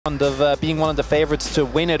of being one of the favorites to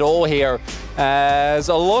win it all here.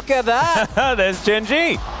 So look at that. There's Gen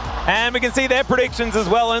G. And we can see their predictions as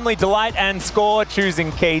well. Only Delight and Score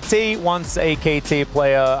choosing KT. Once a KT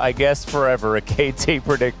player, I guess forever a KT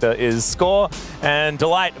predictor is Score. And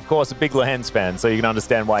Delight, of course, a big Lehens fan, so you can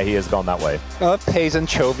understand why he has gone that way. Pays and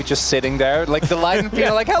Chovy just sitting there, like Delight and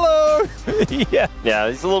being like, hello! Yeah,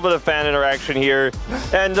 there's a little bit of fan interaction here.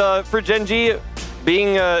 And for Gen G,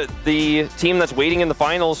 being the team that's waiting in the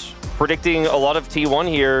finals, predicting a lot of T1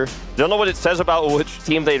 here. Don't know what it says about which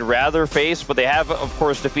team they'd rather face, but they have, of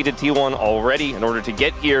course, defeated T1 already in order to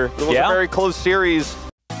get here. It was a very close series.